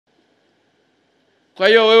Kwa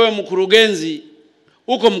hiyo wewe mkurugenzi,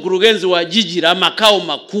 uko mkurugenzi wa Jiji la Makao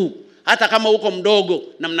Makuu, hata kama uko mdogo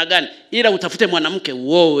namna gani, ila utafute mwanamke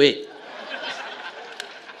uoe.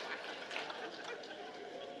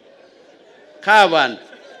 Kawan.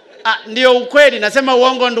 Ndio ukweli, nasema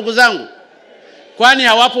uongo ndugu zangu? Kwani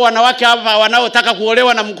hawapo wanawake hapa wanaotaka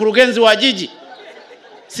kuolewa na mkurugenzi wa jiji?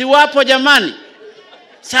 Si wapo jamani?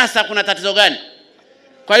 Sasa kuna tatizo gani?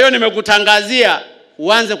 Kwa hiyo nimekutangazia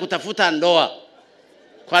uanze kutafuta ndoa,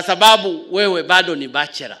 kwa sababu wewe bado ni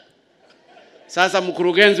bachelor. Sasa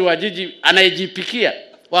mkurugenzi wa jiji anayejipikia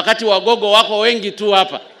wakati wagogo wako wengi tu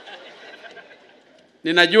hapa.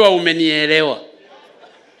 Ninajua umenielewa.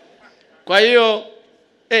 Kwa hiyo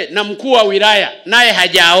na mkuu wa wilaya naye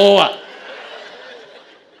hajaoa.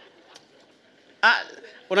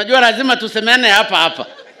 Unajua lazima tusemane hapa.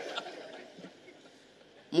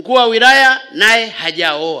 Mkuu wa wilaya naye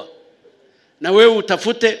hajaoa. Na wewe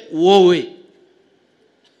utafute uoe.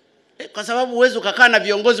 Kwa sababu uwezo ukakaa na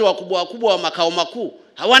viongozi wakubwa wa makao makuu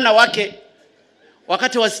hawana wake.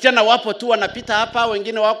 Wakati wasichana wapo tu wanapita hapa,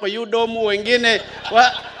 wengine wako Udomu, wengine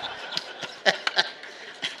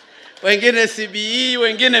wengine CBE,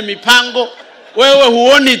 wengine mipango. Wewe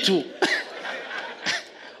huoni tu.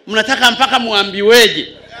 Mnataka mpaka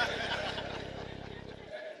muambiweje?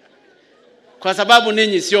 Kwa sababu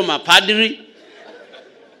ninyi sio mapadri.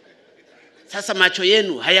 Sasa macho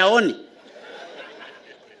yenu hayaoni.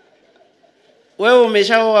 Wewe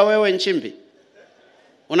umeshaoa wewe Nchimbi?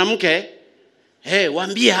 Una mke?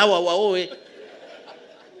 Waambie hawa waoe.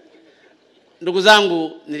 Ndugu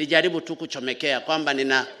zangu, nilijaribu tu kuchomekea kwamba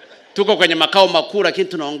tuko kwenye makao makuu lakini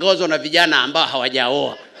tunaongozwa na vijana ambao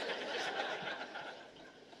hawajaoa.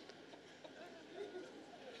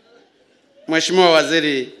 Mheshimiwa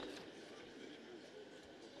Waziri